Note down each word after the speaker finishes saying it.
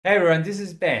Hey everyone, this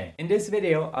is Ben. In this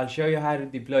video, I'll show you how to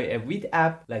deploy a Vite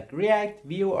app like React,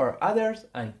 Vue, or others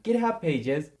on GitHub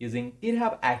pages using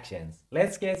Github Actions.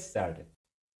 Let's get started.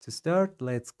 To start,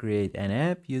 let's create an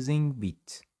app using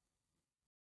Vite.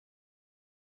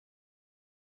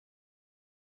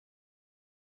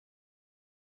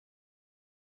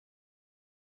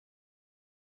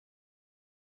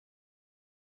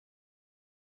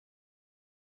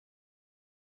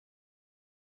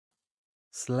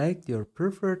 Select your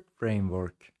preferred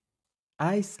framework.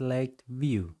 I select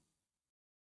Vue.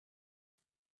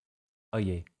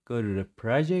 Okay, go to the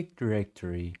project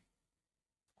directory.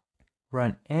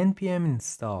 Run npm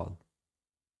install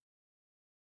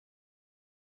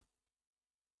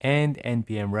and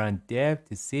npm run dev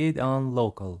to see it on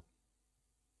local.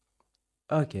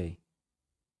 Okay,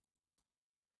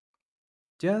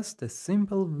 just a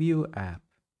simple Vue app.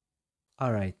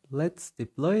 Alright, let's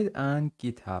deploy it on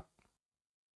GitHub.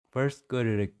 First, go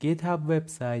to the GitHub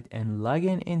website and log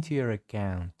in into your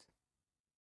account.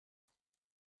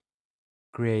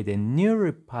 Create a new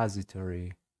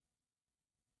repository.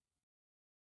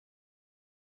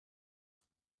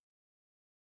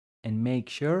 And make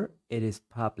sure it is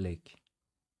public.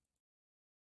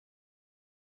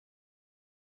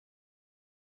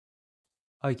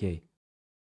 Okay.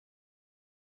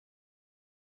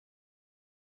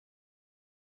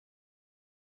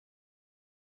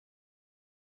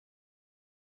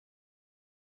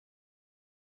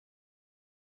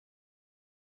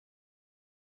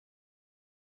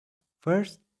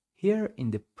 First, here in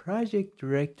the project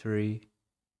directory,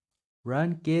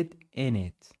 run git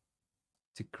init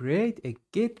to create a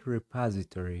Git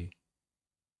repository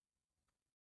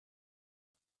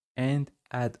and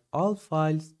add all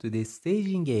files to the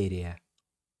staging area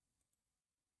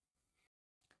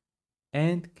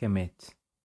and commit.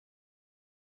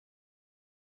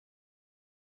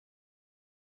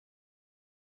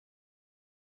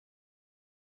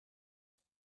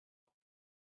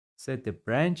 Set the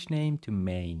branch name to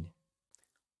main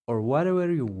or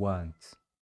whatever you want.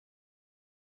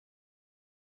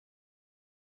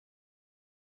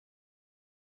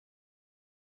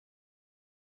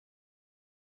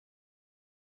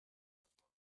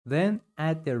 Then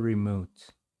add the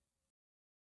remote.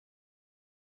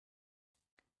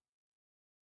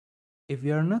 If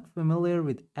you are not familiar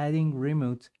with adding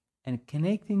remote and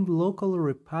connecting local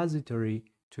repository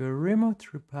to a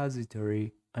remote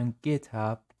repository on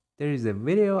GitHub, there is a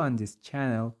video on this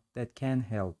channel that can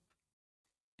help.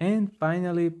 And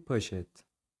finally, push it.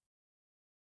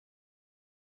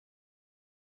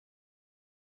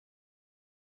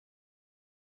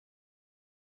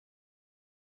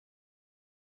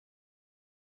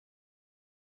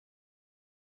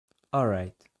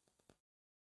 Alright.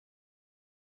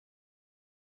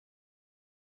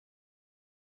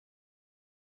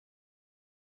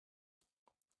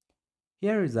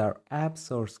 Here is our app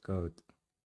source code.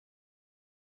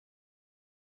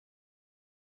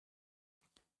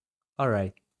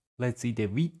 Alright, let's see the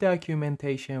Vite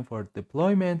documentation for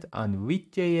deployment on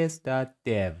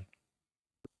vite.js.dev.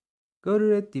 Go to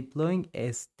the Deploying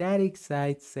a Static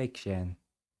Site section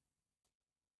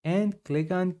and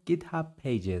click on GitHub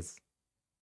Pages.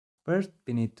 First,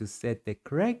 we need to set the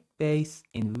correct base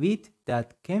in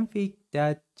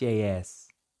vite.config.js.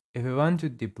 If you want to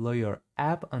deploy your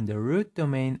app on the root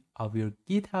domain of your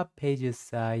GitHub Pages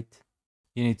site,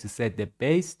 you need to set the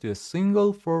base to a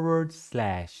single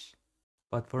 /.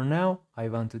 But for now, I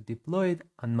want to deploy it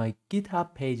on my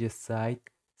GitHub Pages site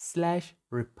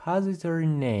 /repository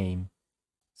name.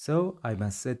 So I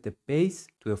must set the base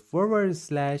to a /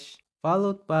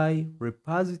 followed by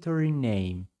repository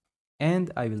name.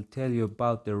 And I will tell you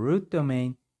about the root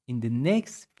domain in the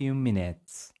next few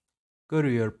minutes. Go to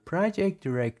your project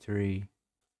directory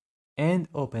and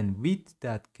open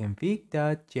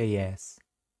vite.config.js.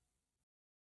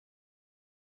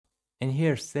 And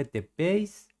here set the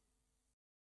base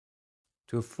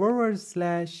to a /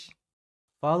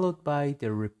 followed by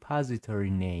the repository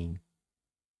name.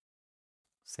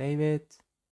 Save it.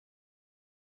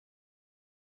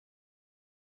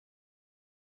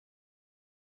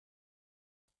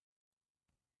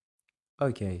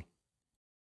 Okay.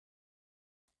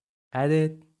 Add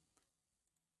it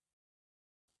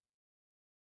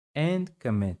and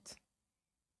commit.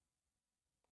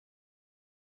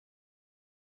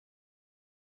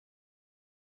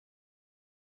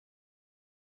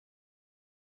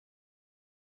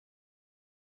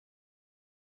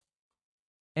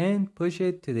 And push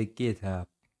it to the GitHub.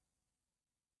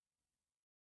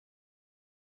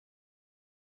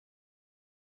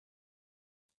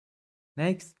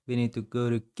 Next, we need to go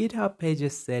to GitHub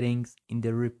Pages settings in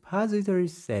the repository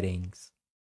settings.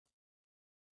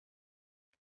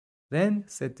 Then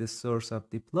set the source of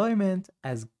deployment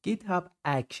as GitHub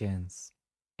Actions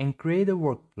and create a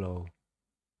workflow.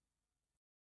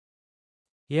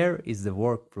 Here is the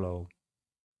workflow.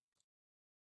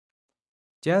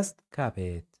 Just copy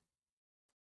it.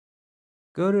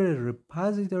 Go to the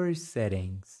repository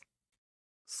settings.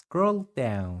 Scroll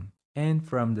down and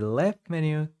from the left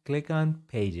menu click on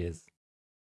Pages.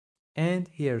 And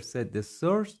here set the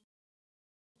source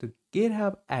to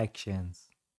GitHub Actions.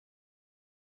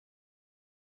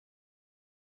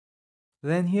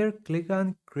 Then here click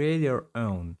on Create Your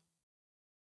Own.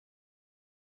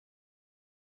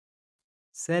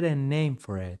 Set a name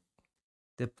for it.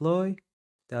 Deploy.yml.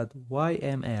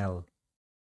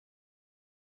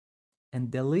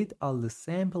 And delete all the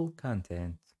sample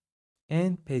content.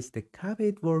 And paste the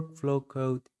copied workflow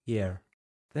code here.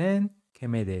 Then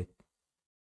commit it.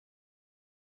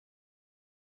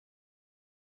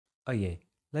 Okay,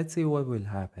 let's see what will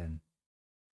happen.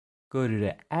 Go to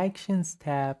the Actions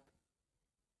tab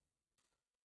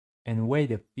and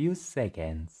wait a few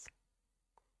seconds.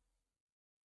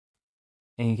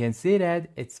 And you can see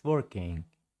that it's working.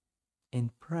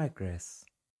 In progress.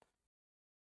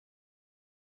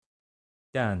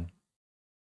 Done.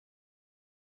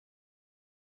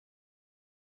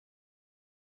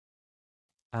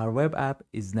 Our web app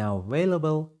is now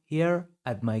available here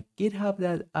at my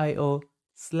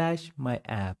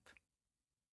github.io/myapp.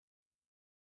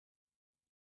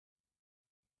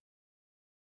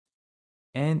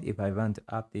 And if I want to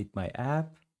update my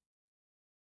app,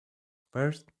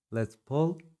 first let's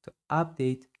pull to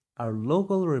update our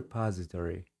local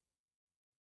repository.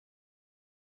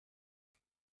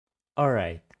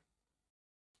 Alright,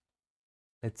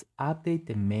 let's update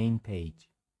the main page.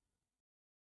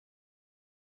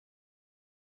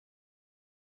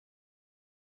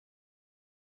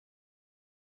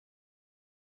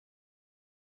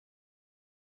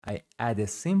 I add a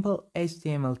simple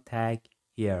HTML tag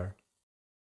here.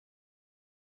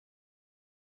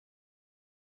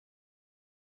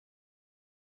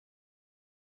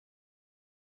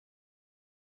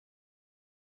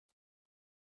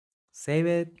 Save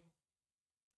it.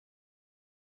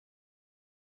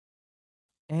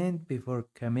 And before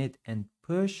commit and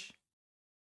push,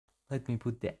 let me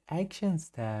put the Actions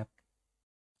tab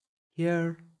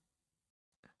here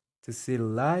to see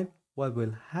live what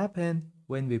will happen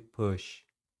when we push.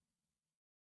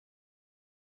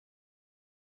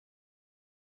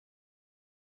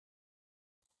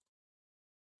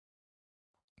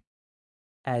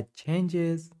 Add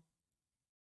changes.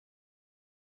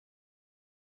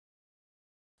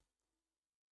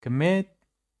 Commit.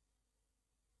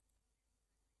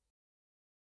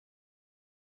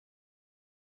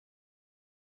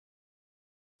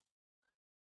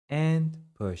 And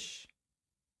push.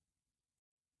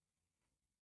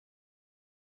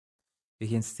 You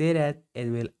can see that it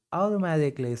will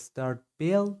automatically start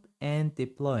build and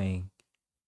deploying.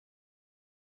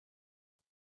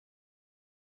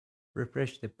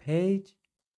 Refresh the page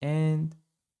and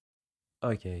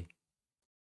okay.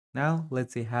 Now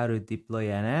let's see how to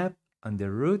deploy an app on the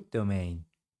root domain.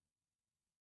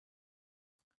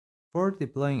 For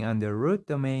deploying on the root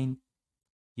domain,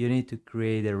 you need to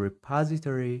create a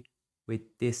repository with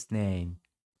this name,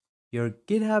 your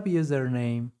GitHub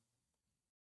username,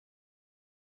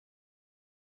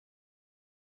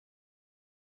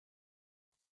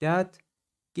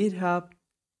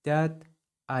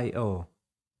 .github.io.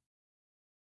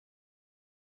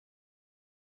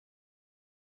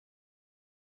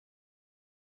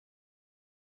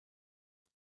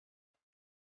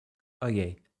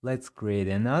 Okay, let's create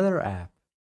another app.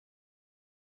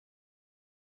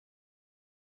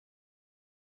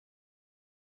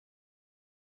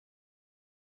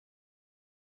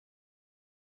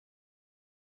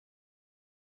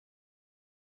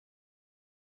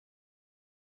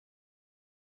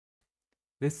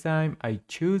 This time I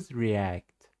choose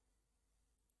React.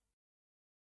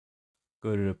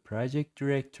 Go to the project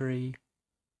directory,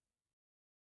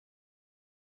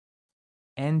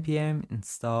 npm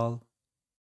install,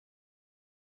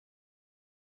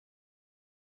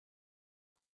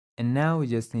 and now we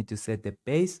just need to set the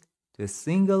base to a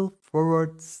single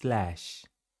 /.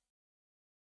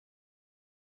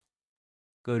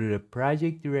 Go to the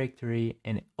project directory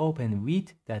and open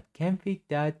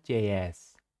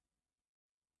vite.config.js.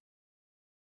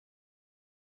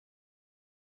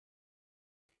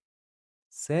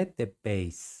 Set the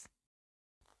base,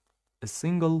 a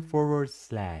single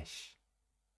 /.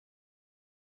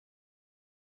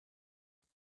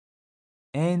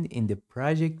 And in the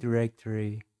project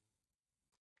directory,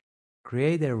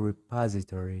 create a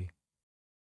repository.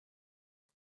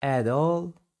 Add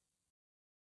all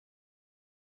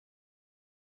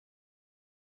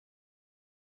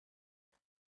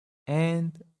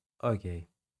and OK.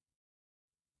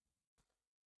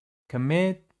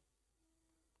 Commit.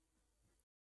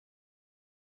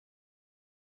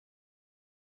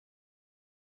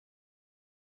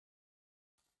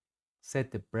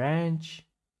 Set the branch.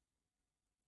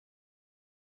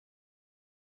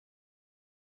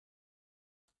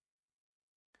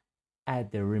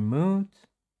 Add the remote.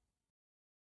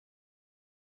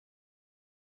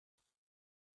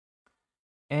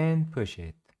 And push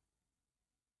it.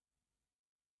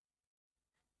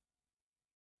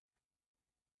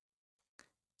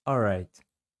 Alright.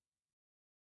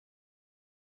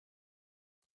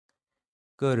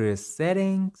 Go to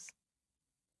settings,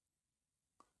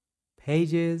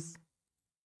 pages,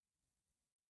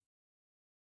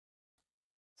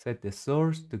 set the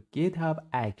source to GitHub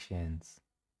Actions.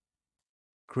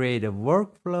 Create a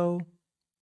workflow,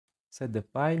 set the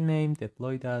file name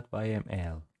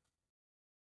deploy.yml.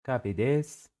 Copy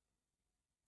this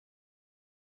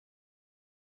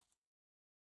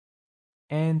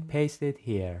and paste it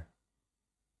here.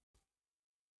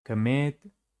 Commit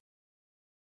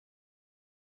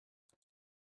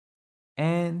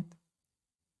and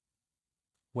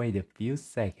wait a few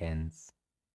seconds.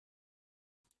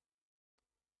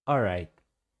 Alright.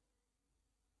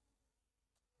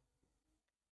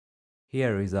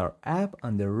 Here is our app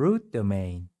on the root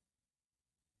domain.